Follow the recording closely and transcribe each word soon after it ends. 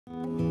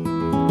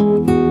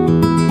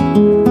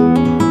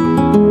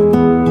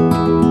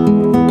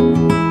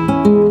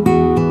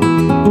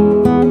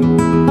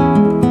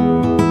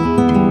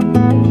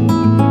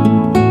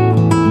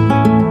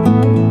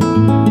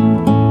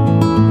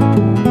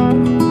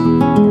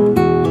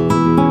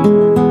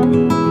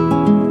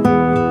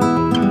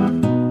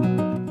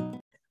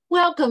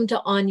Welcome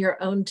to On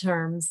Your Own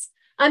Terms.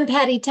 I'm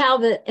Patty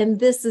Talbot, and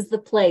this is the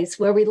place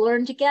where we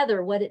learn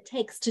together what it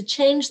takes to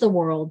change the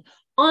world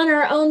on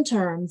our own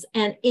terms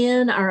and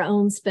in our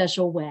own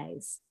special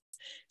ways.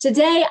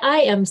 Today,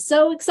 I am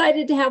so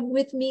excited to have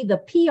with me the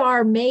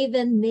PR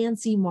Maven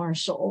Nancy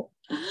Marshall.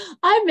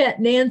 I met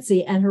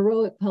Nancy at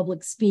Heroic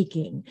Public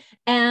Speaking,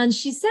 and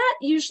she sat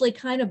usually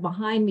kind of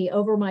behind me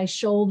over my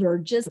shoulder,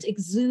 just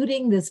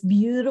exuding this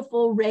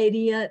beautiful,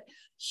 radiant,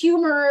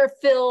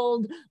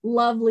 humor-filled,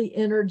 lovely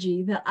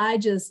energy that I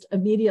just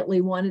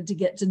immediately wanted to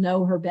get to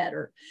know her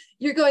better.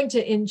 You're going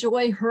to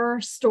enjoy her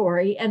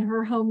story and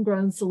her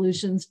homegrown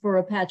solutions for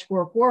a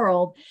patchwork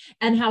world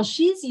and how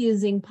she's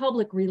using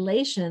public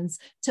relations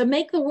to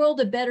make the world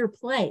a better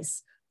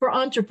place for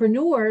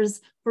entrepreneurs,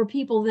 for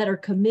people that are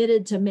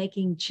committed to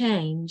making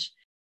change,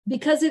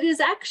 because it is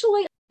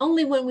actually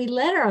only when we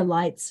let our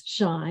lights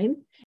shine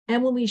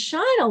and when we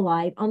shine a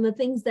light on the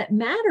things that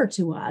matter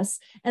to us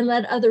and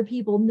let other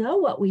people know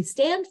what we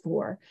stand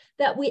for,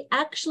 that we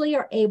actually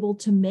are able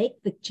to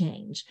make the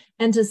change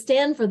and to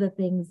stand for the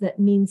things that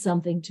mean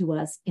something to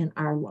us in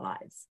our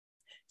lives.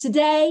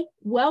 Today,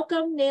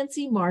 welcome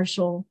Nancy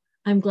Marshall.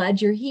 I'm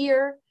glad you're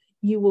here.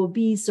 You will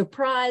be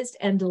surprised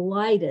and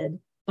delighted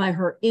by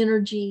her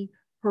energy,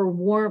 her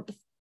warmth,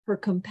 her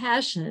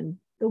compassion,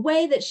 the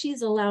way that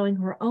she's allowing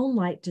her own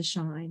light to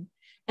shine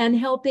and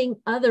helping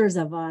others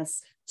of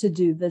us to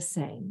do the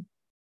same.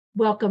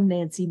 Welcome,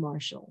 Nancy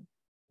Marshall.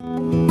 I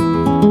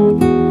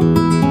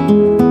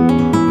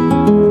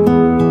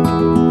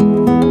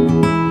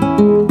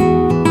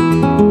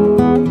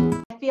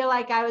feel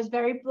like I was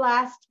very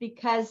blessed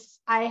because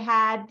I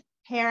had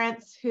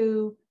parents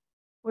who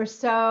were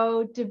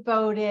so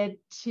devoted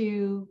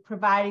to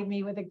providing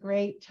me with a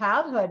great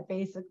childhood.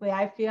 Basically,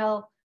 I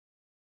feel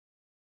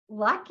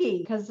lucky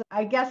because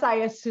I guess I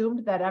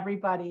assumed that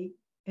everybody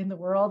in the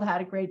world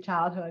had a great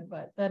childhood,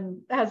 but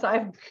then as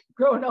I've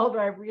grown older,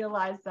 I've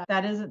realized that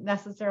that isn't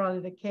necessarily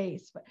the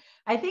case. But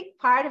I think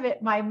part of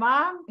it, my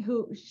mom,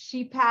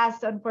 she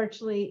passed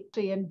unfortunately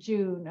in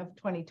June of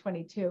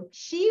 2022.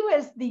 She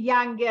was the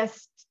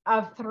youngest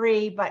of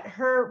three, but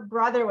her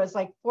brother was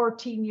like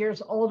 14 years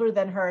older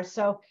than her.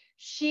 So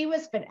she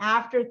was an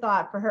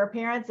afterthought for her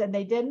parents, and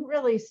they didn't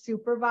really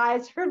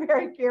supervise her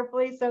very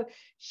carefully. So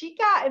she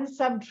got in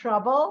some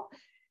trouble.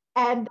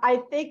 And I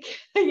think,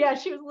 yeah,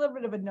 she was a little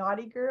bit of a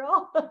naughty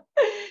girl.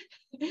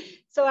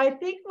 So I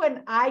think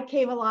when I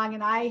came along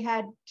and I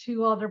had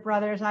two older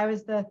brothers, I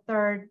was the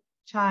third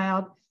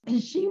child, and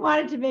she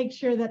wanted to make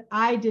sure that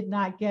I did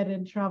not get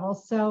in trouble.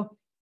 So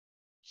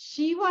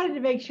she wanted to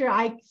make sure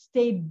I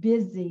stayed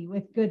busy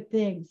with good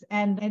things.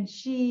 And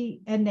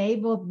she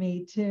enabled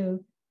me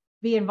to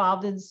be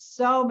involved in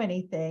so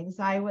many things.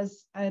 I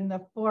was in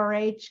the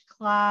 4-H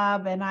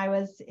club, and I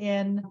was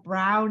in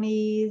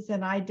brownies,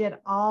 and I did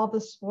all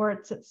the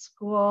sports at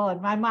school.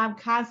 And my mom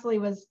constantly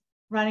was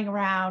running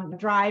around,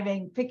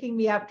 driving, picking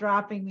me up,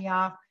 dropping me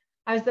off.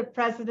 I was the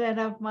president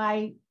of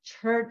my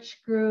church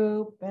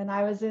group, and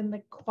I was in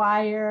the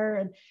choir,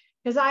 and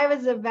because I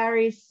was a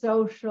very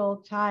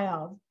social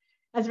child.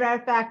 As a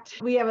matter of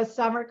fact, we have a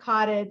summer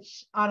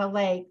cottage on a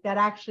lake that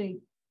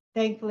actually,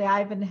 thankfully,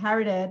 I've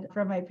inherited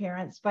from my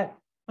parents. But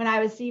when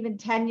I was even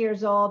 10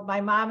 years old, my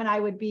mom and I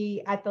would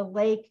be at the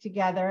lake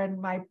together, and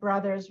my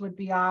brothers would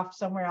be off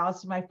somewhere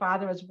else. And my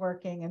father was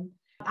working, and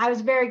I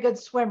was a very good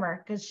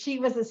swimmer because she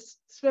was a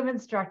swim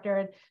instructor.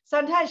 And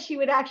sometimes she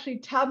would actually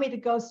tell me to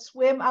go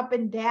swim up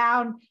and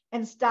down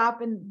and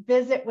stop and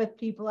visit with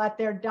people at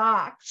their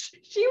docks.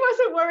 She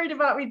wasn't worried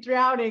about me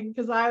drowning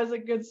because I was a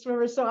good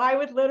swimmer. So I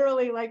would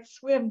literally like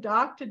swim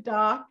dock to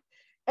dock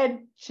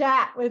and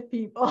chat with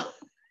people.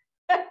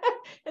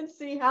 And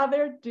see how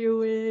they're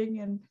doing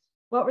and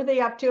what were they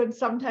up to. And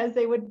sometimes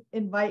they would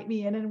invite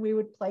me in and we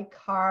would play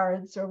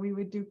cards or we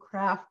would do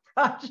craft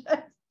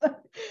projects.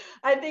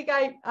 I think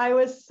I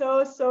was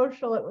so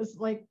social. It was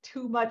like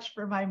too much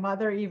for my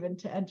mother even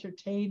to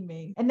entertain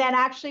me. And then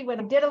actually when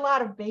I did a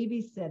lot of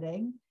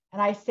babysitting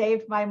and I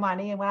saved my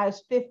money, and when I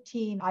was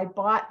 15, I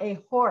bought a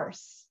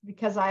horse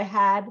because I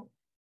had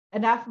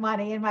enough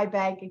money in my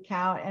bank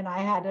account, and I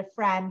had a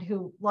friend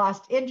who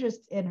lost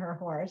interest in her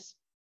horse.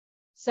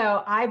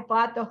 So I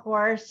bought the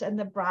horse and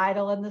the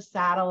bridle and the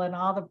saddle and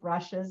all the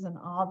brushes and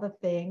all the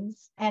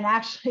things. And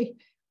actually,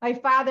 my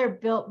father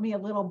built me a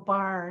little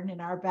barn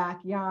in our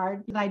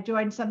backyard. And I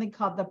joined something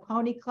called the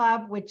Pony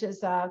Club, which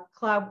is a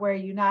club where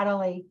you not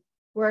only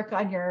work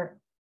on your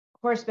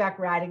horseback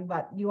riding,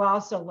 but you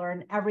also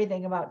learn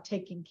everything about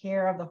taking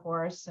care of the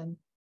horse and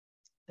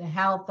the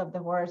health of the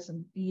horse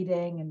and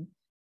feeding and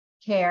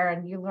care.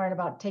 And you learn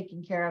about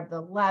taking care of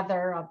the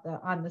leather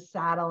on the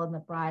saddle and the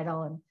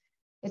bridle. And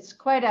it's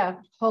quite a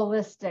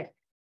holistic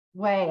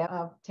way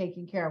of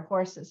taking care of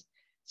horses.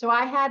 So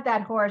I had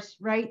that horse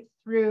right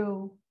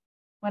through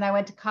when I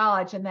went to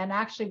college. And then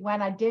actually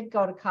when I did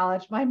go to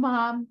college, my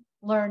mom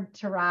learned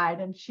to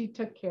ride and she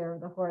took care of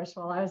the horse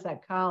while I was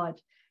at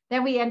college.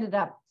 Then we ended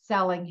up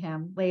selling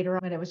him later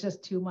on. It was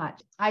just too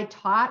much. I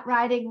taught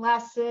riding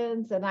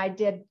lessons and I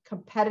did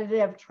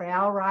competitive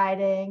trail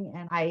riding,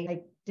 and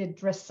I did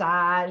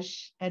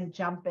dressage and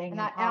jumping.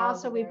 And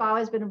also we've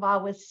always been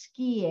involved with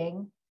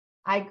skiing.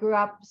 I grew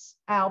up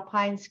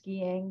alpine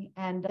skiing.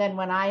 And then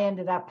when I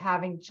ended up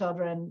having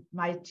children,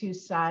 my two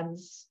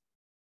sons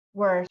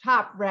were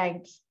top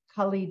ranked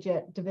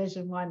collegiate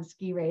Division I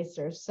ski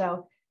racers.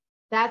 So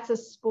that's a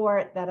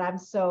sport that I'm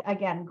so,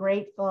 again,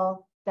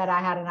 grateful that I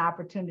had an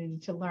opportunity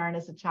to learn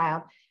as a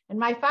child. And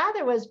my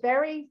father was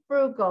very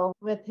frugal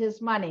with his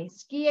money.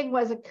 Skiing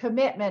was a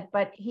commitment,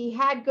 but he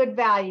had good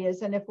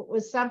values. And if it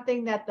was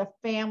something that the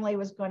family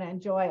was going to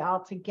enjoy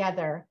all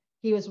together,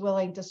 he was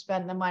willing to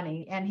spend the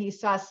money. And he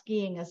saw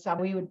skiing as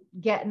something. We would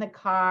get in the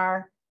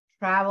car,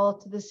 travel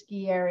to the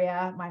ski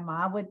area. My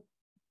mom would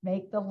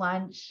make the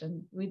lunch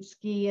and we'd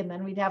ski, and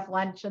then we'd have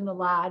lunch in the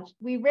lodge.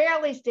 We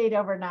rarely stayed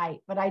overnight,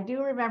 but I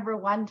do remember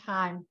one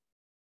time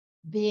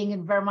being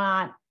in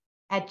Vermont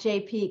at Jay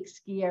Peak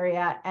ski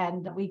area,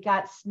 and we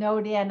got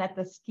snowed in at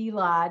the ski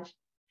lodge,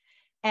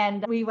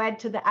 and we went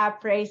to the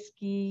après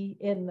ski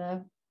in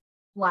the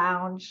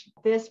lounge.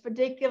 This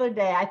particular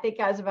day, I think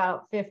I was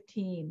about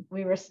 15,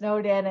 we were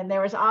snowed in, and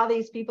there was all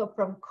these people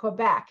from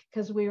Quebec,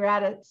 because we were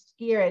at a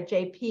ski area at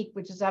Jay Peak,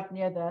 which is up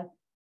near the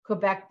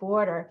Quebec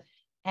border,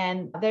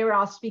 and they were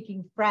all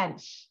speaking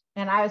French,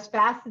 and I was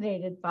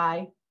fascinated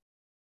by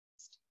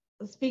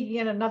speaking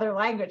in another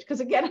language,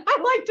 because again,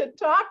 I like to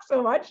talk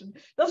so much, it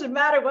doesn't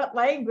matter what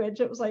language.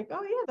 It was like,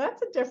 oh yeah,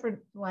 that's a different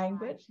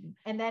language.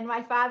 And then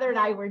my father and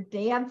I were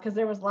dancing because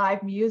there was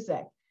live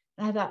music,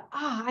 and I thought,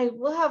 I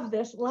love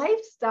this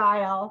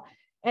lifestyle.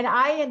 And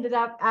I ended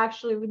up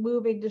actually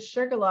moving to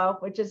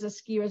Sugarloaf, which is a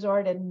ski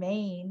resort in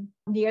Maine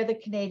near the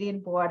Canadian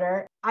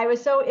border. I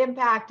was so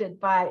impacted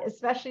by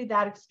especially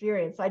that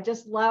experience. I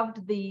just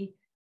loved the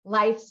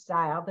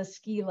lifestyle, the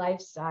ski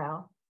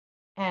lifestyle.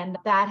 And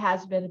that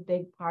has been a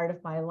big part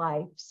of my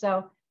life.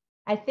 So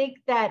I think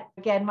that,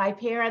 again, my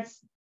parents,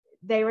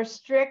 they were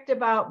strict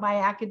about my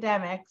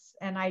academics,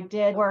 and I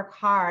did work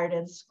hard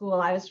in school.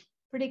 I was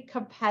pretty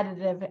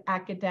competitive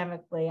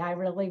academically. I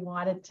really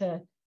wanted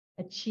to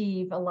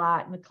achieve a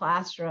lot in the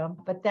classroom.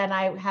 But then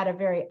I had a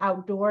very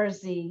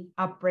outdoorsy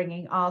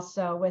upbringing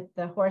also, with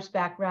the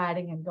horseback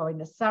riding and going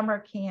to summer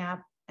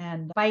camp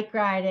and bike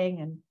riding.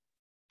 And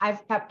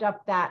I've kept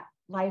up that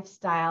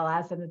lifestyle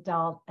as an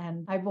adult,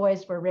 and my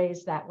boys were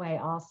raised that way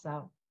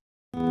also.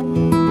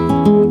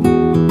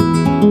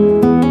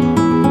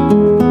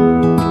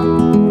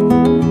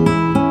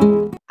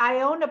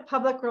 I own a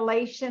public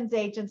relations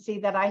agency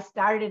that I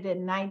started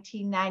in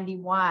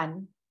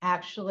 1991.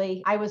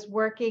 Actually, I was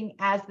working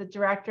as the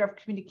director of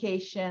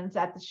communications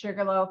at the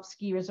Sugarloaf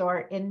Ski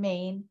Resort in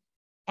Maine.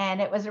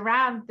 And it was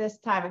around this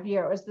time of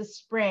year, it was the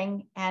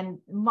spring, and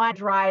mud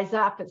dries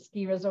up at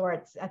ski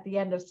resorts at the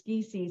end of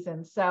ski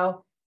season.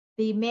 So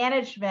the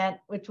management,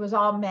 which was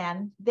all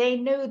men, they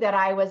knew that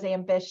I was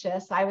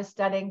ambitious. I was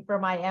studying for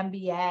my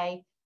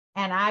MBA,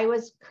 and I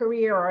was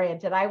career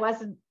oriented. I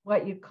wasn't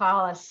what you'd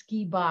call a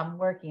ski bum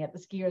working at the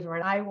ski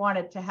resort. I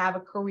wanted to have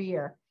a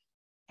career.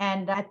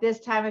 And at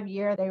this time of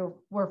year, they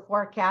were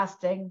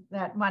forecasting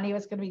that money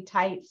was going to be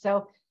tight.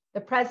 So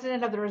the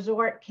president of the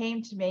resort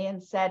came to me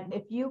and said,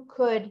 if you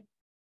could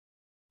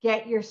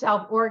get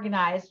yourself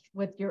organized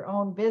with your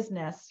own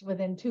business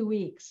within 2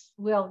 weeks,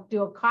 we'll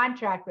do a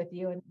contract with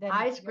you. And then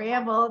I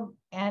scrambled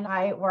and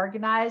I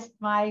organized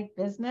my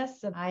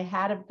business, and I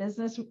had a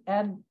business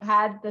and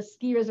had the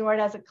ski resort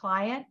as a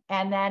client.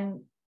 And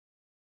then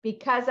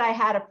because I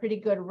had a pretty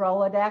good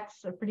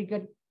Rolodex, a pretty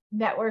good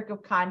network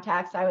of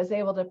contacts, I was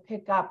able to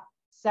pick up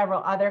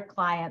several other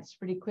clients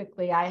pretty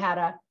quickly. I had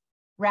a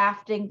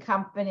rafting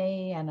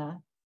company and a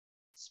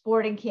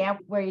sporting camp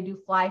where you do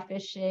fly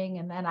fishing.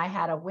 And then I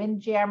had a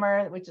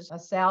windjammer, which is a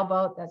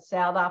sailboat that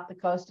sailed off the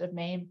coast of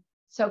Maine.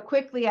 So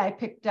quickly I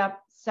picked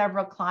up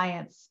several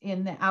clients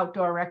in the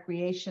outdoor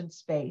recreation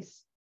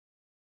space.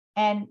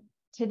 And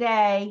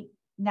today,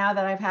 now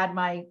that I've had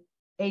my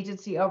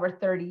agency over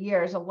 30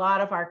 years, a lot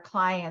of our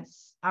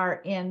clients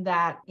are in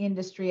that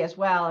industry as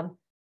well. And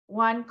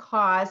one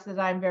cause that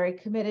I'm very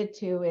committed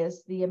to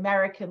is the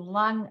American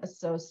Lung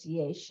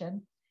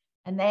Association.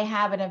 And they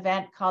have an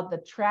event called the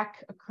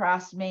Trek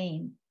Across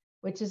Maine,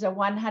 which is a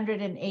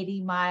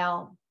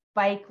 180-mile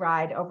bike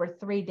ride over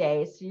 3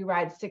 days. So you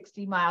ride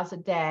 60 miles a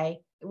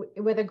day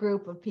with a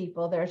group of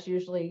people. There's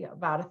usually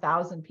about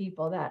 1,000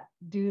 people that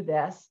do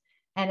this.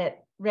 And it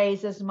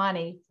raises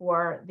money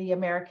for the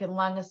American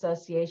Lung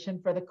Association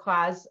for the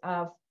cause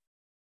of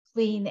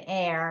clean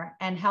air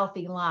and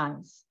healthy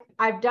lungs.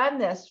 I've done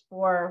this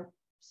for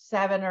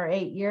 7 or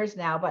 8 years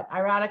now, but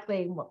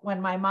ironically,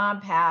 when my mom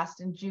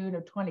passed in June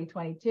of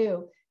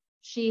 2022,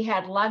 she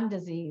had lung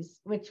disease,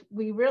 which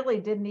we really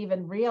didn't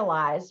even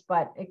realize,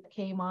 but it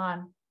came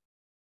on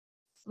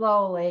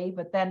slowly.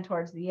 But then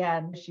towards the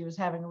end, she was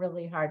having a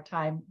really hard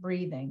time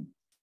breathing.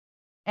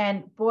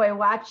 And boy,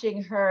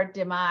 watching her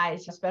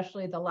demise,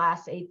 especially the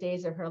last 8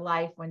 days of her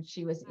life when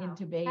she was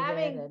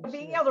intubated,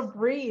 being able to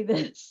breathe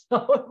is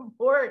so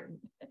important.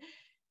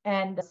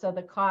 And so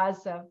the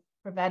cause of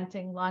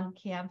preventing lung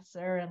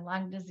cancer and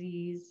lung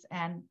disease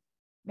and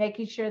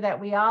making sure that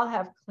we all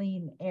have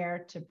clean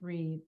air to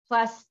breathe.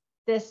 Plus,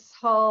 this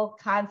whole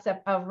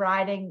concept of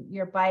riding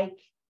your bike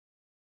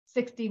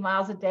 60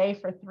 miles a day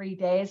for 3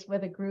 days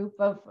with a group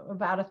of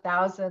about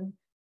 1,000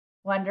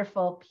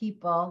 wonderful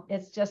people.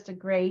 It's just a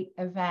great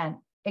event.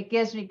 It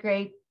gives me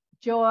great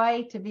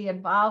joy to be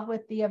involved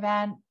with the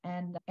event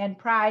and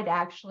pride,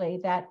 actually,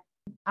 that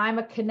I'm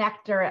a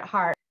connector at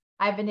heart.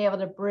 I've been able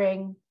to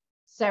bring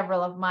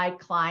several of my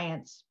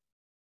clients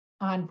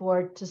on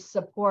board to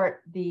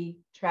support the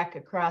Trek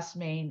Across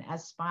Maine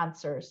as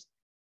sponsors.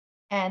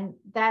 And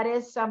that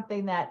is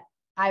something that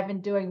I've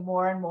been doing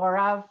more and more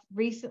of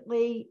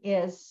recently,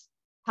 is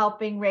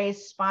helping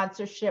raise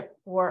sponsorship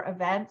for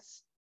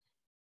events.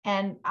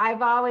 And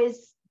I've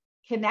always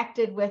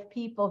connected with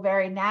people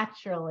very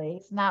naturally.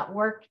 It's not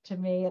work to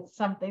me. It's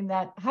something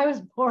that I was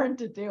born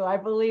to do. I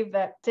believe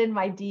that's in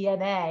my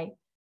DNA.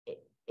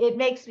 It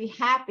makes me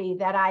happy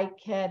that I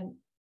can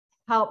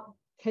help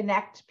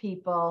connect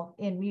people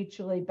in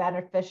mutually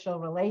beneficial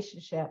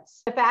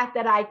relationships. The fact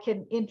that I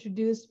can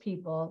introduce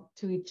people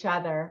to each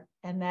other,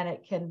 and then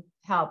it can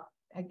help,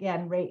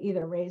 again,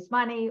 either raise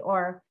money,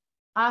 or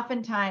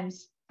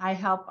oftentimes I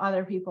help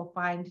other people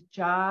find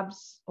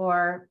jobs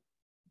or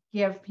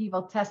give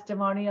people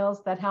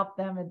testimonials that help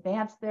them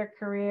advance their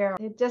career.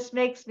 It just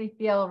makes me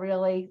feel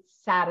really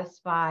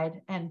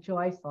satisfied and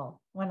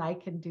joyful when I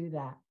can do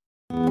that.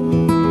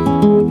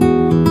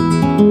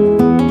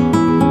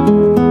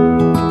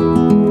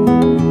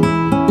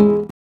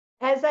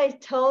 As I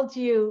told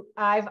you,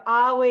 I've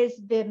always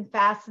been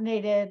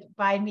fascinated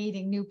by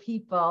meeting new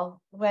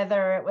people,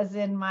 whether it was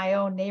in my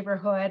own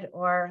neighborhood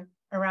or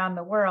around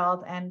the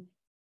world. And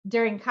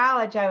during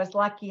college, I was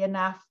lucky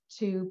enough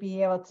to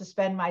be able to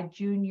spend my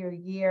junior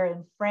year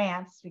in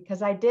France,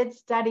 because I did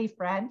study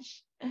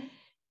French.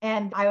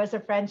 And I was a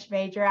French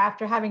major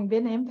after having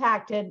been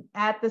impacted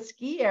at the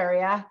ski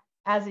area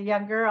as a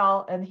young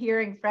girl and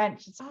hearing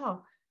French. It's,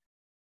 oh,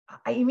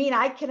 I mean,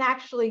 I can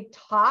actually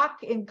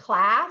talk in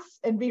class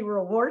and be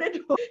rewarded,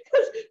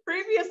 because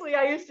previously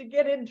I used to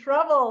get in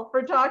trouble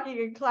for talking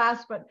in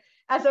class. But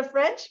as a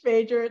French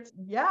major, it's,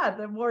 yeah,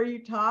 the more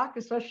you talk,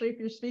 especially if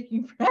you're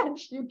speaking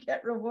French, you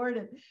get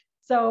rewarded.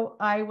 So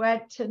I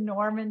went to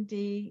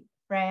Normandy,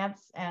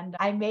 France, and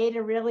I made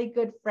a really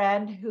good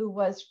friend who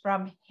was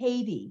from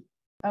Haiti,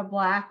 a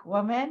Black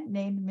woman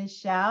named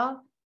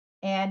Michelle.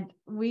 And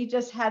we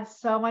just had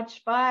so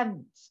much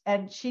fun.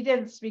 And she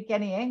didn't speak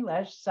any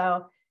English, so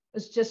it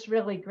was just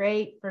really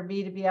great for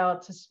me to be able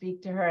to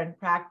speak to her and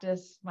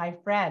practice my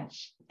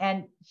French.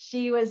 And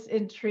she was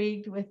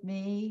intrigued with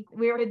me.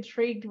 We were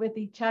intrigued with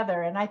each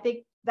other. And I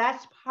think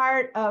that's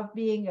part of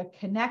being a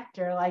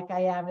connector like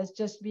I am, is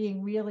just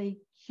being really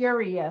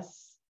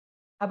curious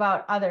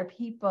about other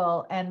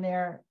people and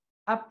their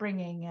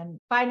upbringing and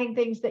finding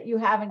things that you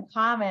have in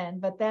common,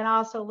 but then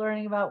also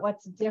learning about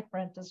what's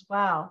different as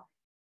well.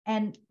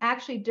 And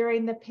actually,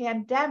 during the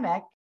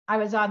pandemic, I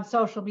was on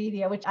social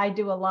media, which I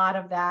do a lot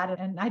of that.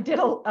 And I did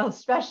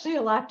especially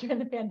a lot during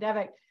the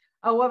pandemic.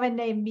 A woman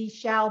named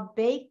Michelle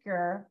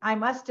Baker, I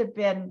must have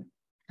been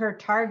her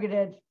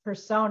targeted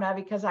persona,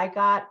 because I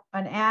got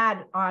an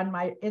ad on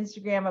my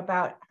Instagram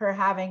about her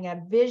having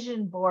a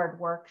vision board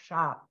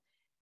workshop.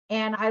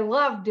 And I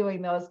love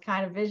doing those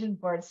kind of vision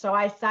boards. So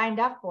I signed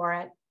up for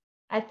it.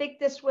 I think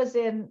this was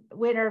in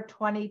winter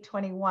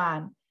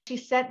 2021. She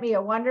sent me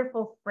a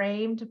wonderful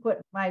frame to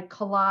put my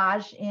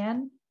collage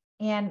in,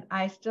 and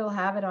I still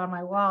have it on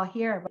my wall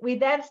here. We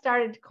then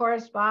started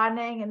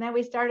corresponding, and then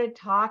we started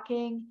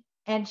talking,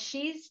 and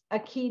she's a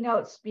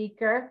keynote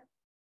speaker.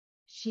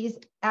 She's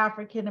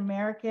African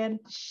American.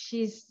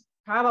 She's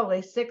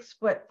probably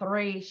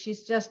 6'3".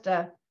 She's just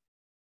a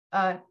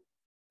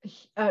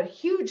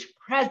huge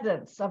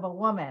presence of a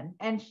woman.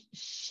 And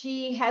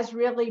she has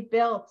really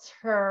built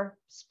her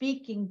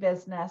speaking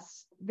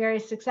business very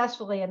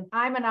successfully. And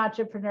I'm an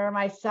entrepreneur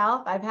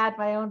myself. I've had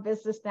my own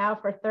business now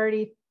for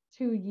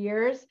 32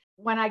 years.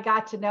 When I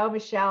got to know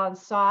Michelle and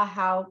saw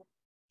how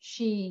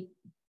she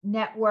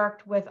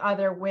networked with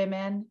other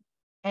women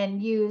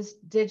and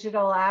used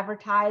digital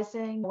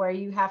advertising, where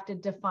you have to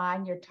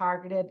define your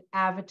targeted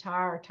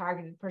avatar or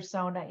targeted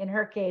persona. In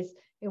her case,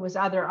 it was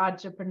other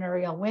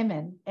entrepreneurial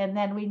women. And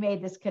then we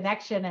made this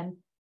connection. And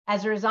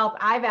as a result,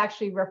 I've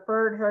actually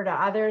referred her to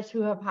others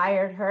who have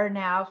hired her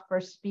now for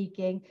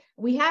speaking.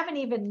 We haven't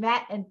even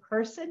met in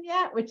person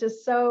yet, which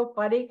is so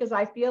funny, because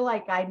I feel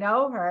like I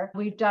know her.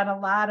 We've done a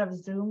lot of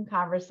Zoom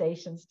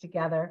conversations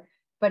together,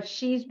 but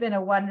she's been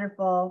a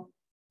wonderful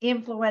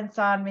influence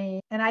on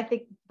me. And I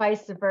think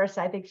vice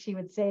versa. I think she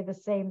would say the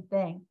same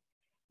thing.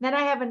 Then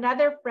I have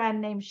another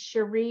friend named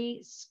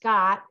Cherie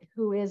Scott,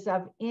 who is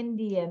of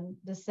Indian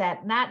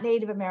descent, not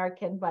Native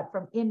American, but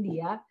from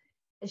India.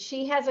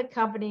 She has a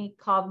company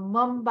called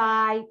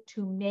Mumbai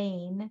to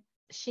Maine.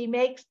 She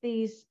makes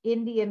these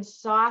Indian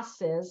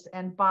sauces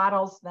and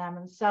bottles them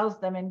and sells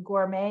them in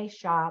gourmet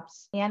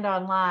shops and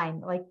online,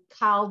 like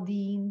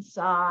Chaldean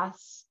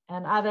sauce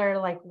and other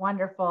like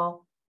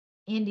wonderful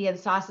Indian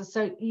sauces.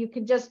 So you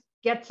can just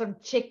get some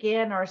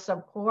chicken or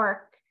some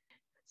pork.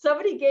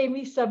 Somebody gave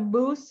me some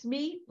moose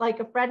meat, like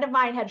a friend of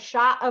mine had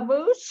shot a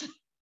moose.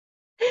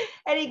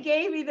 And he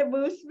gave me the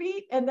moose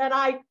meat, and then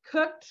I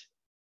cooked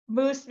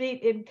moose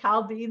meat in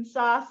Chaldean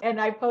sauce, and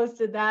I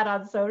posted that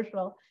on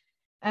social.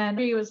 And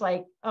he was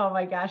like, oh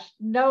my gosh,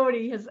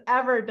 nobody has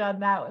ever done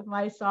that with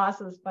my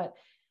sauces. But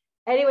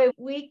anyway,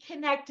 we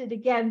connected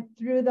again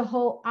through the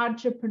whole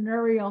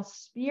entrepreneurial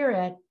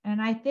spirit.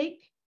 And I think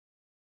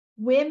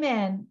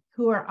women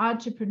who are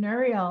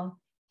entrepreneurial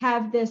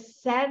have this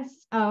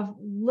sense of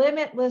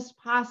limitless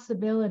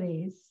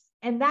possibilities.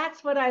 And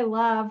that's what I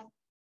love.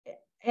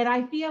 And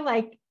I feel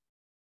like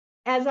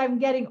as I'm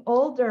getting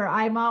older,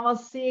 I'm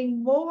almost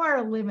seeing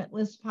more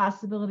limitless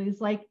possibilities.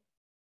 Like,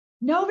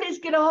 nobody's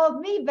going to hold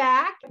me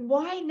back.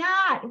 Why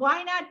not?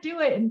 Why not do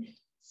it? And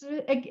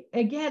so,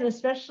 again,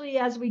 especially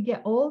as we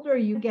get older,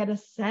 you get a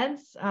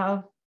sense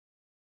of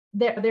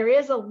there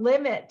is a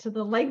limit to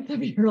the length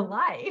of your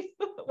life,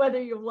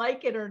 whether you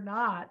like it or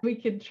not. We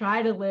can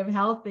try to live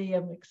healthy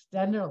and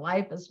extend our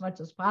life as much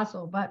as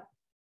possible, but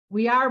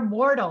we are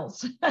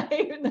mortals.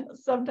 Even though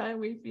sometimes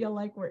we feel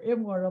like we're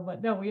immortal,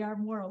 but no, we are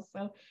mortals.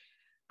 So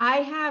I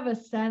have a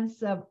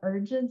sense of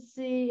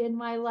urgency in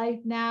my life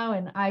now,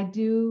 and I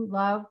do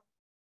love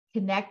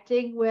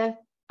connecting with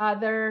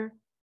other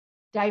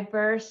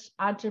diverse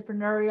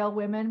entrepreneurial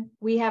women.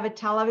 We have a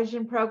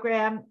television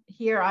program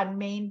here on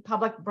Maine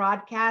Public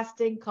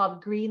Broadcasting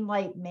called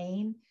Greenlight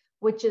Maine,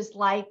 which is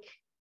like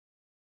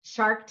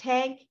Shark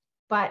Tank,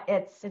 but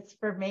it's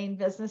for Maine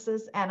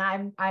businesses, and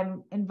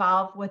I'm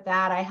involved with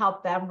that. I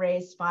help them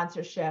raise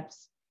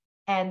sponsorships,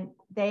 and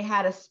they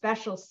had a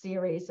special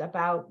series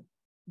about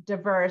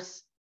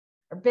diverse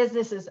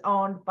businesses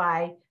owned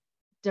by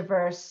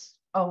diverse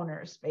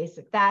owners,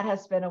 basically. That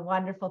has been a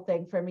wonderful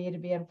thing for me to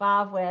be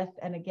involved with,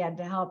 and again,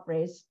 to help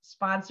raise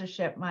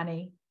sponsorship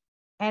money.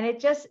 And it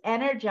just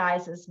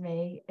energizes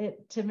me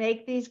to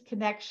make these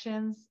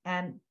connections.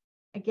 And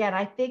again,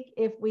 I think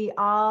if we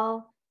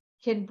all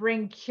can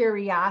bring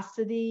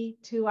curiosity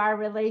to our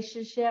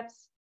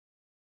relationships,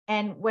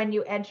 and when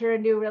you enter a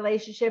new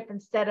relationship,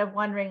 instead of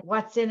wondering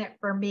what's in it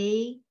for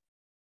me,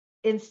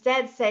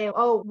 instead say,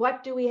 oh,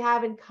 what do we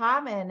have in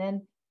common?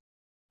 And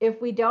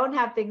if we don't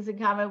have things in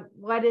common,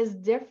 what is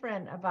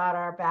different about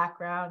our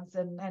backgrounds,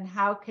 and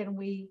how can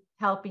we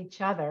help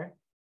each other?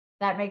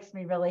 That makes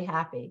me really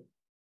happy.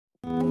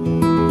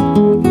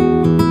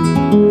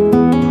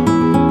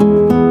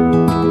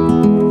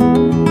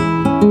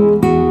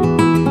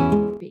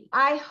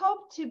 I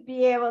hope to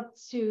be able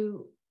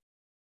to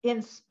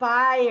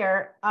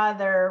inspire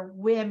other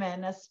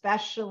women,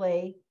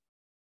 especially,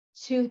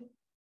 to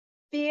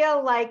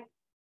feel like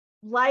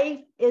life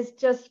is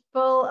just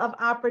full of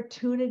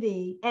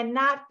opportunity and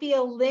not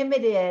feel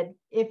limited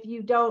if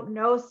you don't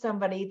know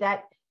somebody,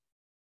 that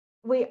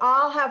we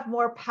all have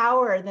more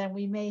power than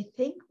we may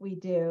think we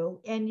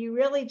do. And you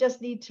really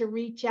just need to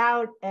reach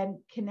out and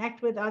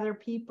connect with other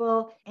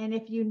people. And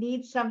if you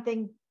need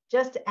something,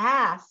 just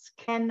ask.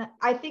 And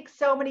I think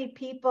so many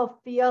people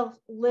feel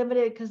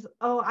limited because,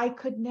 oh, I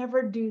could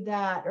never do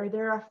that, or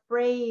they're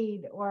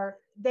afraid, or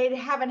they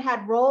haven't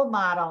had role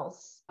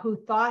models who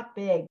thought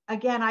big.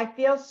 Again, I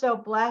feel so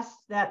blessed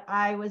that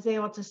I was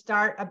able to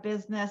start a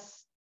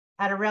business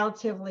at a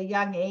relatively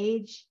young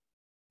age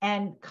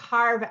and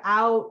carve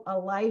out a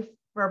life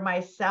for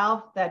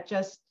myself that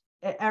just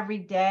every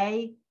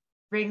day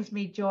brings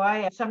me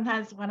joy.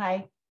 Sometimes when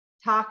I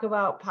talk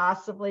about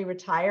possibly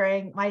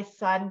retiring, my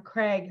son,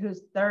 Craig,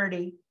 who's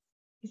 30,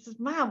 he says,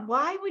 Mom,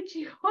 why would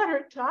you want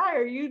to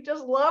retire? You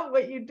just love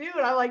what you do.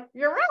 And I'm like,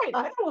 you're right.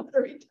 I don't want to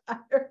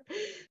retire.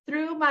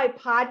 Through my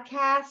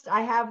podcast,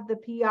 I have the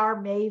PR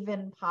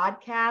Maven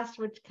podcast,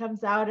 which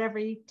comes out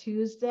every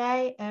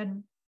Tuesday.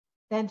 And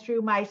then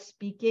through my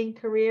speaking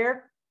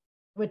career,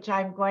 which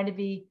I'm going to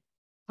be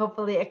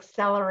hopefully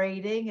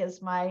accelerating,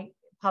 is my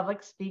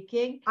public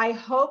speaking. I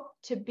hope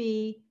to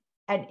be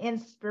an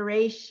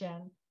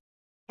inspiration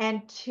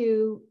and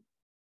to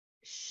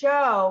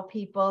show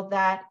people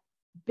that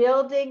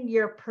building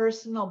your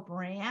personal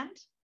brand,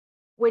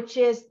 which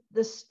is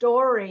the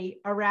story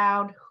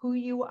around who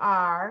you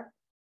are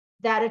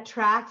that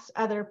attracts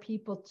other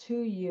people to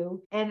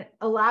you and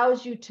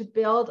allows you to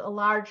build a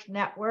large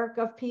network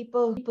of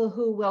people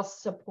who will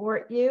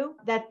support you,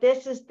 that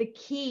this is the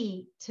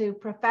key to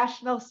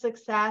professional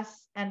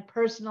success and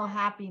personal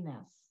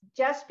happiness.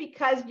 Just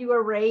because you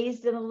were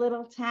raised in a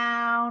little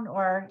town,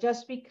 or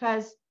just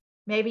because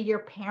maybe your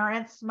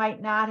parents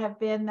might not have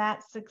been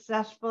that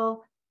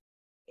successful,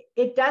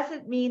 it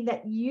doesn't mean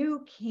that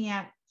you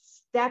can't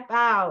step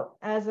out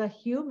as a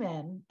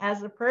human,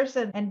 as a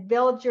person, and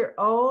build your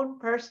own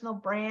personal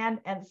brand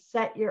and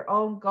set your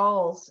own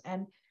goals.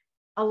 And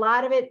a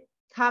lot of it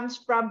comes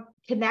from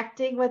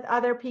connecting with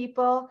other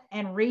people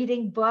and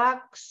reading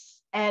books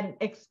and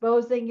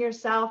exposing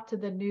yourself to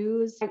the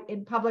news.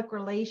 In public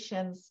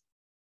relations,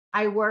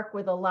 I work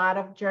with a lot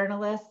of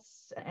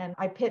journalists and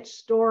I pitch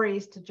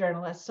stories to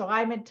journalists. So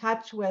I'm in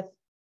touch with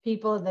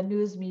people in the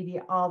news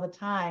media all the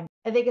time.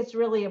 I think it's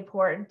really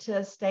important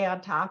to stay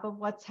on top of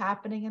what's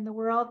happening in the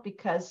world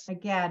because,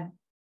 again,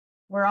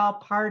 we're all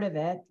part of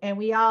it. And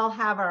we all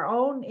have our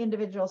own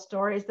individual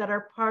stories that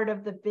are part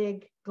of the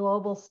big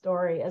global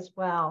story as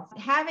well.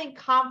 Having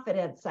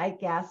confidence, I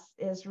guess,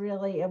 is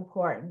really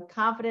important.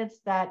 Confidence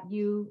that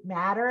you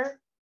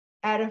matter.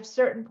 At a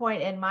certain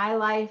point in my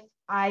life,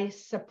 I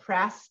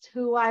suppressed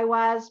who I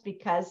was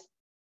because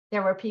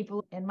there were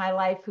people in my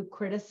life who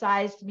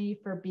criticized me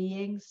for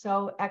being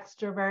so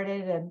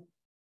extroverted and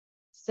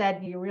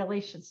said, you really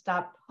should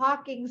stop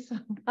talking so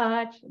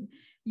much. And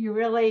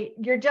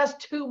you're just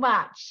too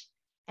much.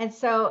 And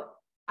so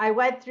I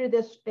went through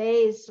this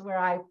phase where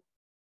I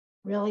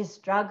really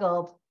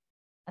struggled,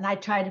 and I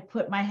tried to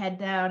put my head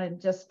down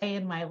and just stay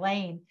in my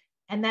lane.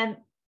 And then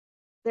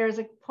there's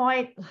a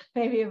point,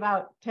 maybe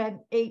about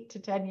 8 to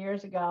 10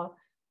 years ago,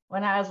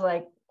 when I was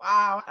like,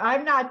 wow,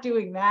 I'm not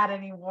doing that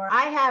anymore.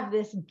 I have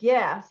this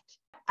gift.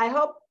 I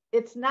hope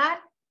it's not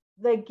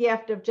the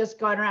gift of just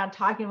going around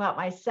talking about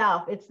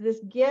myself. It's this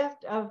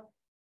gift of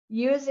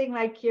using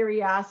my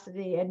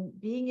curiosity and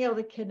being able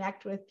to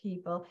connect with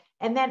people,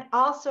 and then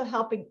also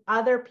helping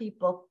other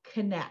people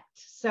connect.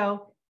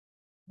 So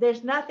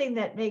there's nothing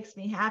that makes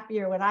me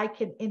happier when I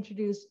can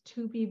introduce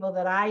 2 people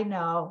that I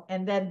know,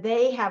 and then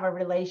they have a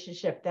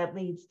relationship that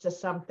leads to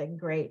something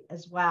great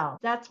as well.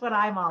 That's what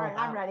I'm all about.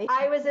 I'm ready.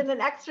 I was in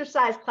an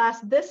exercise class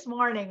this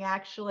morning,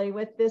 actually,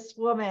 with this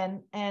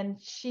woman, and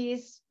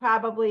she's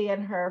probably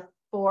in her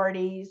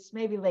 40s,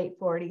 maybe late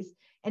 40s.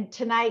 And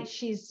tonight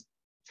she's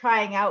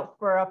trying out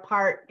for a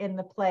part in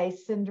the play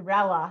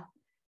Cinderella.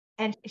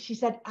 And she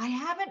said, I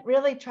haven't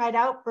really tried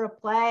out for a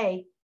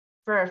play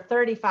for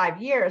 35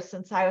 years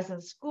since I was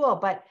in school.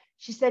 But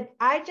she said,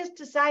 I just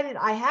decided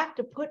I have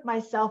to put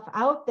myself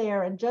out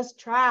there and just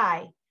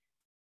try.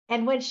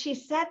 And when she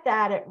said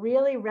that, it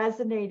really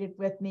resonated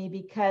with me,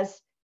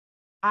 because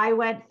I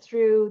went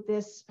through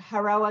this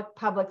heroic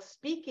public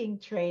speaking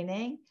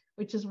training,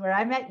 which is where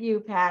I met you,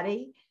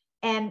 Patty.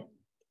 And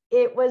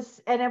it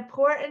was an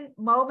important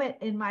moment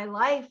in my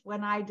life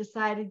when I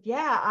decided,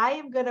 yeah, I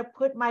am going to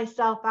put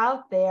myself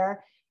out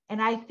there.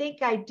 And I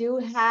think I do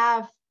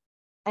have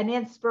an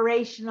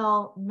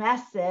inspirational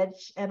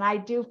message. And I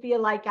do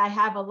feel like I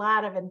have a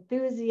lot of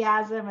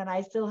enthusiasm, and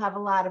I still have a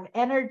lot of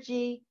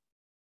energy.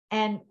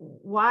 And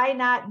why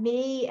not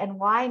me? And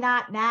why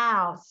not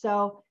now?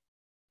 So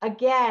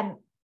again,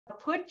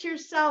 put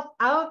yourself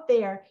out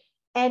there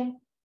and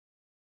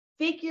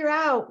figure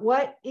out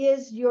what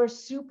is your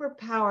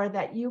superpower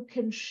that you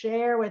can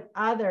share with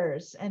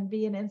others and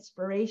be an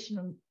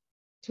inspiration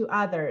to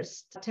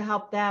others to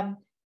help them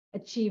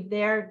achieve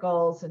their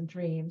goals and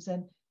dreams.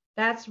 And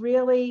that's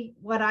really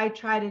what I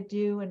try to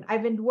do. And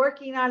I've been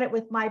working on it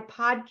with my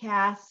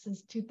podcast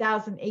since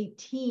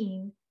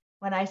 2018,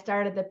 when I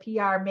started the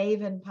PR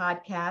Maven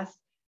podcast.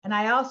 And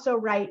I also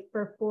write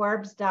for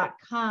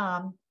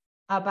Forbes.com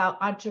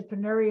about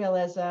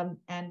entrepreneurialism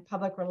and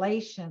public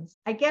relations.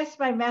 I guess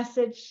my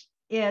message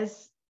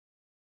is,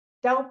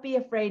 don't be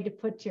afraid to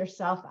put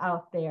yourself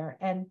out there.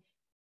 And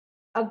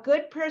a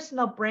good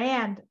personal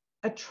brand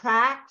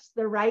attracts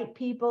the right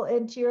people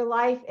into your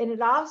life, and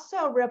it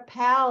also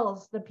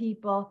repels the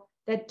people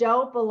that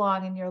don't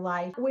belong in your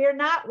life. We're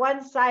not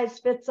one size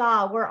fits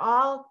all. We're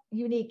all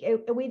unique.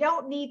 We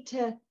don't need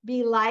to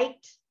be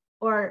liked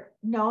or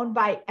known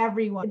by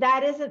everyone.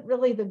 That isn't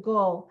really the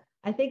goal.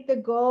 I think the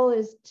goal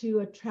is to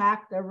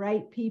attract the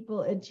right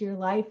people into your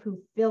life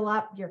who fill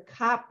up your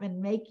cup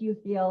and make you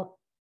feel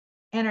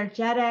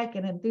energetic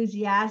and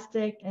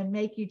enthusiastic and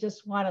make you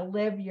just want to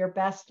live your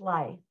best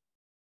life.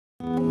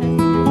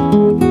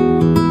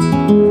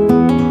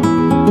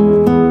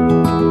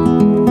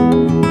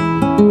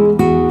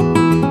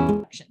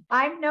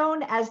 I'm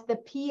known as the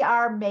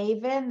PR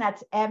Maven.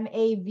 That's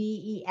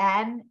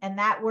Maven, and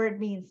that word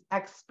means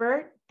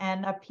expert.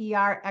 And a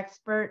PR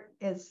expert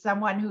is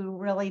someone who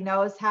really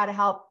knows how to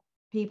help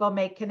people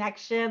make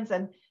connections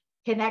and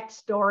connect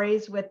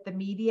stories with the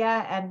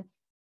media. And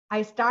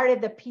I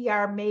started the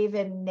PR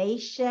Maven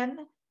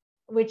Nation,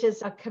 which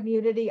is a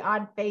community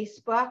on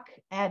Facebook.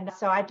 And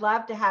so I'd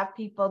love to have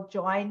people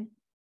join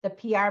the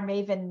PR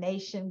Maven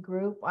Nation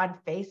group on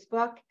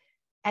Facebook.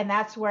 And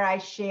that's where I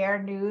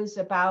share news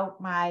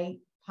about my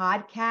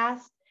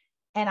podcast.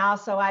 And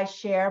also I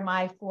share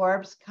my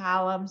Forbes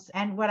columns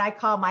and what I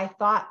call my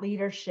thought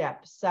leadership.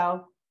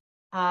 So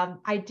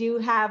I do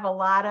have a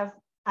lot of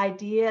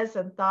ideas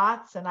and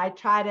thoughts, and I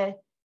try to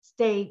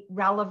stay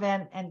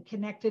relevant and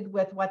connected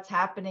with what's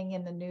happening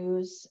in the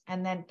news,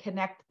 and then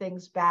connect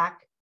things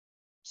back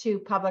to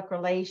public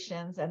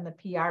relations and the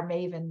PR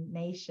Maven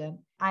Nation.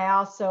 I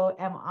also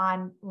am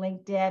on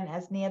LinkedIn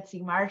as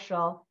Nancy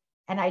Marshall,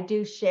 and I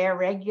do share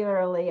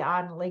regularly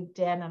on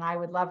LinkedIn, and I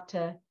would love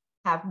to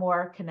have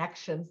more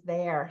connections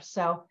there.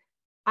 So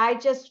I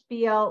just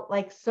feel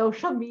like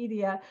social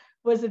media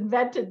was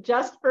invented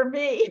just for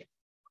me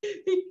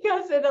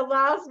because it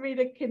allows me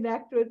to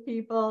connect with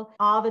people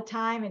all the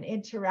time and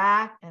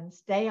interact and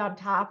stay on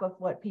top of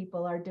what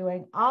people are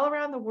doing all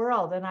around the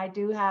world. And I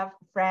do have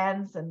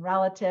friends and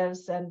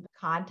relatives and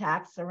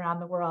contacts around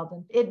the world.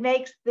 And it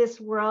makes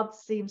this world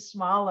seem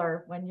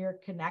smaller when you're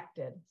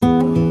connected.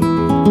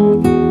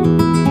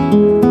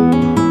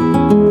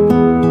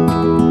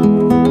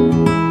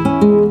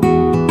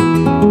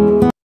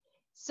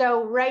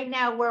 So right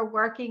now we're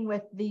working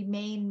with the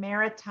Maine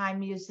Maritime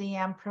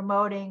Museum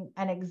promoting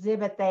an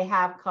exhibit they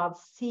have called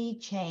Sea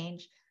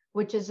Change,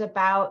 which is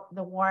about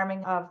the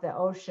warming of the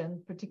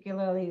ocean,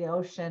 particularly the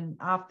ocean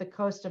off the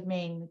coast of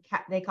Maine.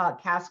 They call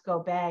it Casco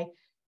Bay,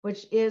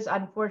 which is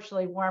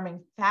unfortunately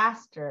warming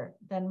faster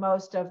than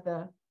most of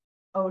the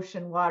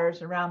ocean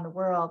waters around the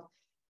world.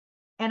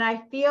 And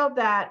I feel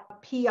that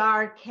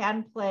PR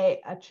can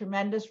play a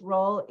tremendous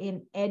role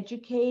in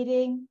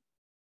educating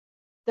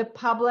the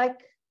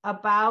public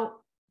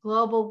about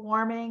global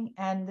warming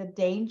and the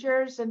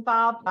dangers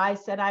involved. I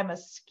said I'm a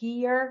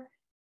skier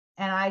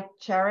and I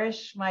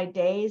cherish my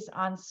days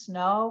on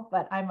snow,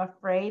 but I'm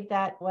afraid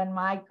that when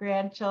my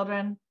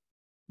grandchildren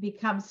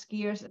become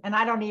skiers, and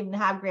I don't even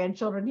have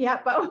grandchildren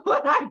yet, but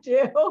when I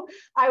do,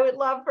 I would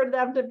love for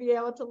them to be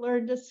able to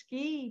learn to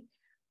ski.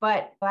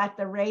 But at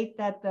the rate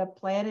that the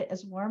planet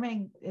is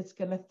warming, it's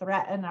going to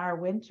threaten our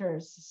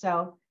winters.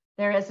 So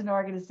there is an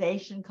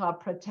organization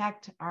called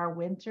Protect Our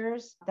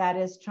Winters that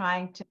is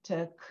trying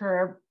to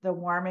curb the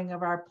warming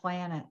of our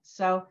planet.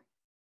 So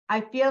I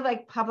feel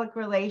like public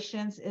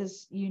relations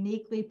is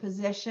uniquely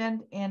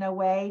positioned in a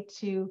way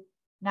to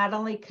not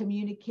only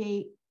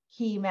communicate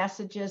key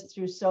messages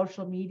through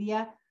social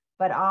media,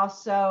 but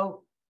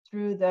also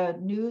through the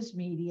news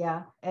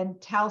media and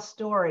tell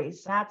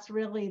stories. That's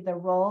really the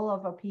role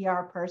of a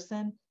PR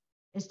person,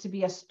 is to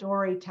be a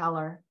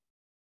storyteller.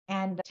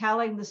 And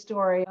telling the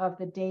story of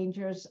the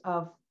dangers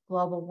of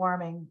global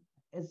warming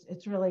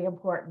it's really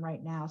important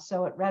right now.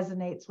 So it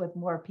resonates with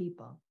more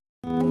people.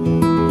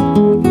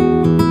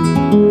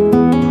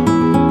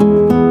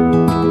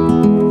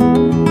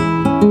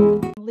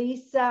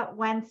 Lisa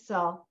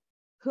Wenzel,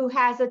 who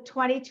has a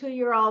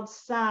 22-year-old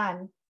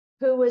son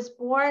who was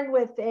born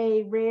with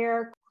a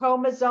rare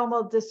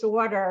chromosomal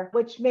disorder,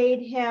 which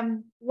made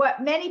him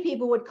what many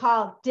people would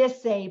call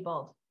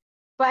disabled.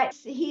 But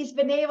he's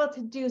been able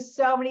to do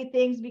so many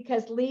things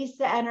because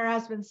Lisa and her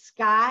husband,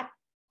 Scott,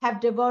 have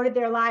devoted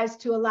their lives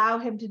to allow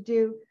him to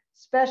do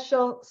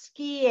special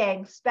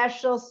skiing,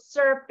 special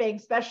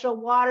surfing, special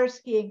water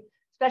skiing,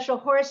 special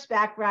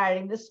horseback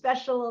riding, the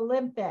Special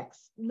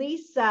Olympics.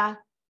 Lisa,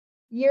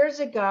 years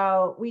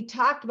ago, we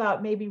talked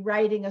about maybe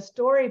writing a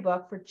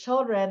storybook for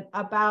children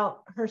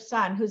about her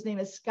son, whose name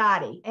is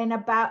Scotty, and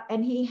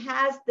he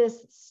has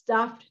this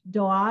stuffed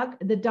dog.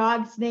 The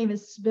dog's name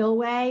is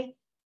Spillway,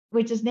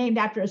 which is named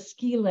after a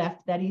ski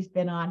lift that he's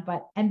been on.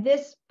 And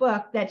this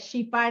book that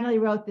she finally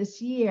wrote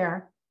this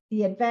year,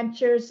 The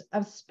Adventures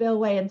of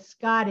Spillway and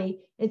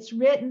Scotty, it's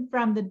written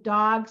from the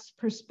dog's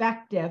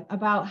perspective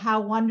about how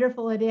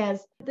wonderful it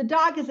is. The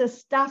dog is a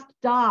stuffed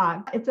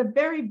dog. It's a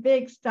very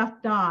big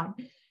stuffed dog.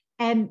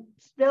 And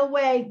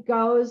Spillway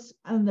goes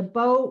on the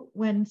boat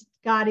when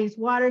Scotty's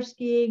water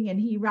skiing, and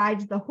he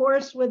rides the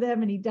horse with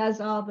him, and he does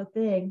all the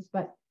things.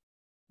 But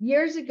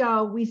years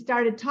ago, we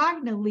started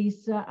talking to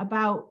Lisa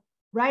about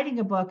writing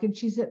a book, and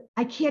she said,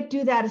 I can't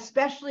do that,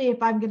 especially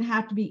if I'm going to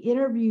have to be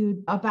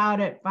interviewed about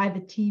it by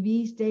the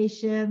TV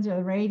stations or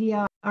the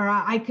radio, or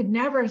I could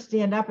never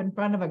stand up in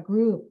front of a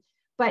group.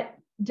 But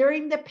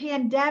during the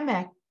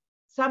pandemic,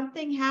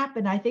 something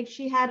happened. I think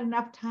she had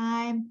enough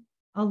time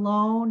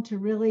alone to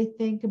really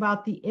think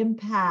about the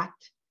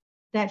impact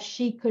that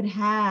she could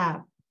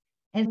have.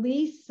 And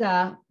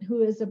Lisa,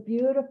 who is a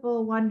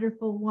beautiful,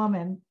 wonderful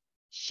woman,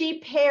 she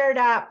paired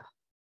up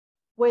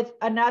with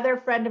another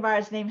friend of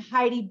ours named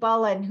Heidi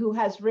Bullen, who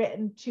has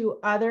written 2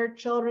 other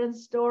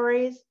children's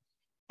stories,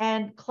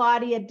 and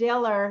Claudia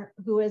Diller,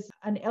 who is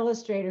an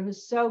illustrator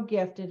who's so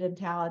gifted and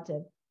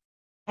talented.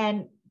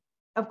 And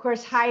of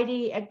course,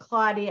 Heidi and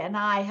Claudia and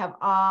I have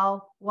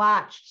all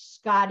watched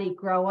Scotty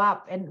grow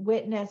up and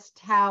witnessed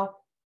how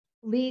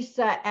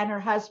Lisa and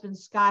her husband,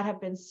 Scott, have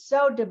been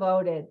so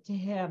devoted to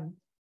him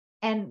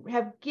and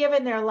have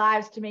given their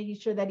lives to making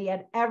sure that he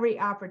had every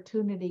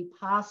opportunity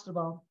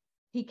possible.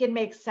 He can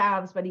make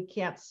sounds, but he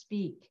can't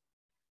speak.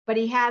 But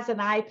he has an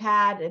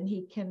iPad, and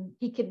he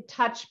can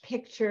touch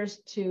pictures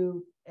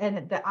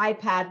and the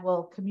iPad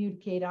will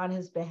communicate on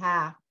his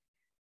behalf.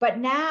 But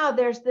now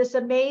there's this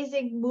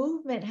amazing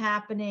movement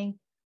happening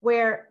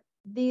where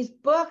these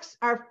books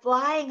are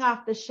flying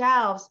off the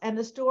shelves, and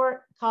the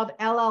store called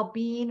LL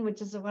Bean,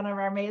 which is one of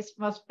our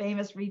most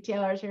famous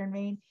retailers here in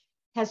Maine,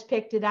 has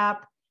picked it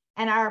up.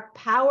 And our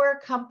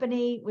Power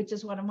Company, which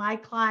is one of my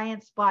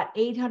clients, bought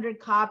 800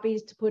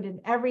 copies to put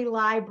in every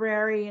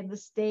library in the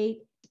state.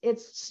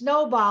 It's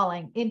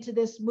snowballing into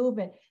this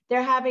movement.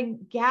 They're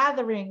having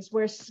gatherings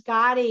where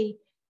Scotty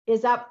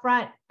is up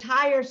front,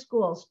 entire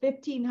schools,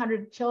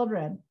 1,500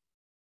 children.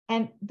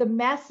 And the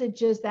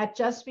message is that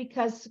just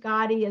because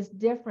Scotty is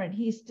different,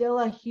 he's still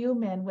a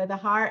human with a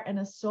heart and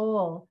a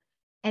soul.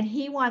 And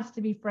he wants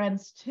to be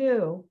friends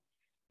too.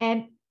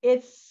 And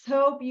it's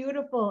so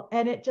beautiful.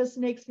 And it just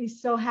makes me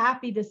so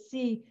happy to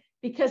see,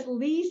 because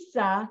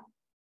Lisa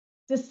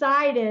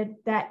decided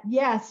that,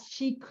 yes,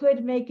 she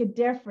could make a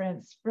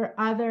difference for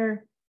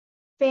other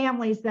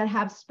families that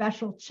have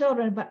special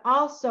children, but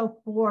also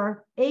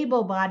for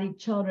able-bodied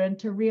children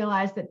to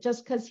realize that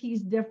just because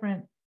he's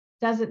different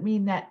doesn't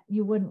mean that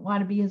you wouldn't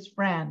want to be his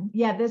friend.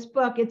 Yeah, this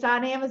book, it's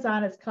on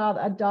Amazon. It's called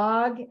A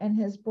Dog and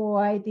His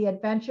Boy, The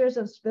Adventures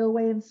of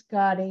Spillway and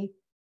Scotty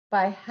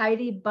by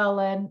Heidi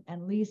Bullen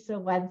and Lisa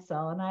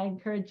Wenzel. And I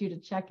encourage you to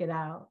check it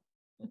out.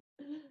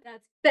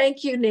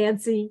 Thank you,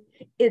 Nancy.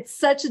 It's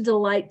such a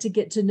delight to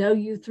get to know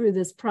you through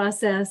this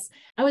process.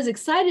 I was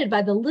excited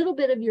by the little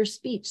bit of your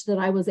speech that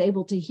I was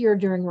able to hear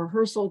during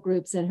rehearsal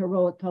groups and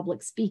heroic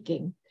public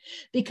speaking,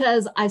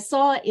 because I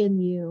saw in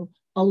you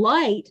a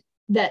light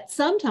that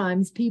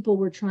sometimes people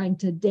were trying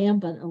to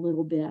dampen a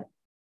little bit.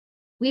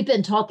 We've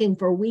been talking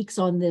for weeks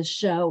on this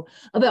show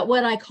about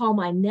what I call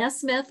my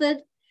NESS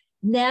method.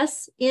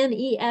 NESS,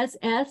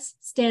 N-E-S-S,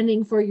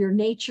 standing for your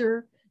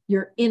nature,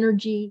 your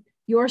energy,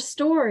 your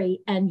story,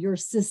 and your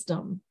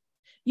system.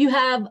 You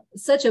have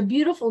such a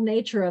beautiful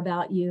nature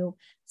about you,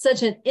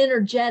 such an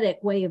energetic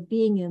way of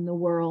being in the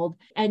world,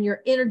 and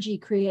your energy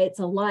creates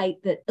a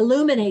light that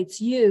illuminates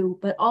you,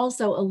 but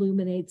also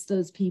illuminates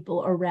those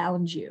people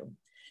around you.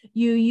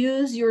 You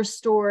use your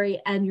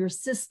story and your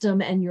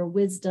system and your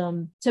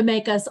wisdom to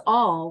make us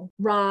all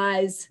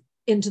rise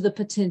into the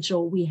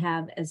potential we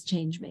have as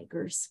change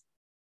makers.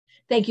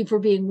 Thank you for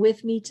being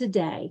with me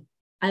today.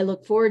 I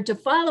look forward to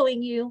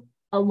following you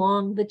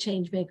along the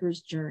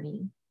Changemakers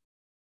journey.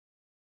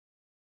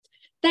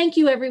 Thank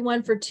you,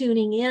 everyone, for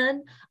tuning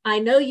in. I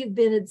know you've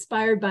been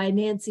inspired by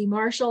Nancy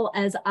Marshall,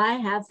 as I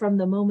have from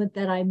the moment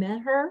that I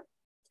met her.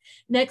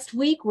 Next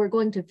week, we're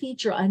going to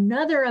feature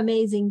another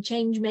amazing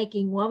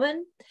change-making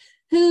woman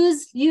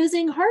who's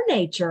using her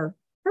nature,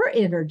 her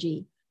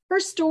energy,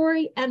 her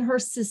story, and her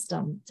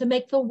system to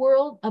make the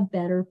world a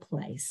better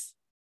place.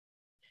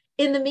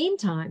 In the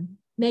meantime,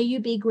 may you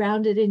be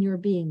grounded in your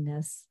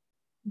beingness,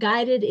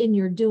 guided in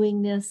your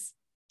doingness,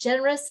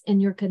 generous in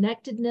your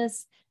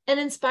connectedness, and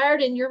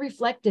inspired in your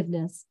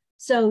reflectiveness,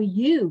 so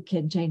you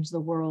can change the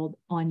world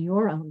on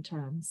your own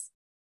terms.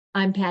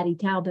 I'm Patty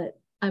Talbot.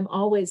 I'm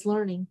always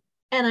learning,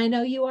 and I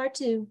know you are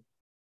too.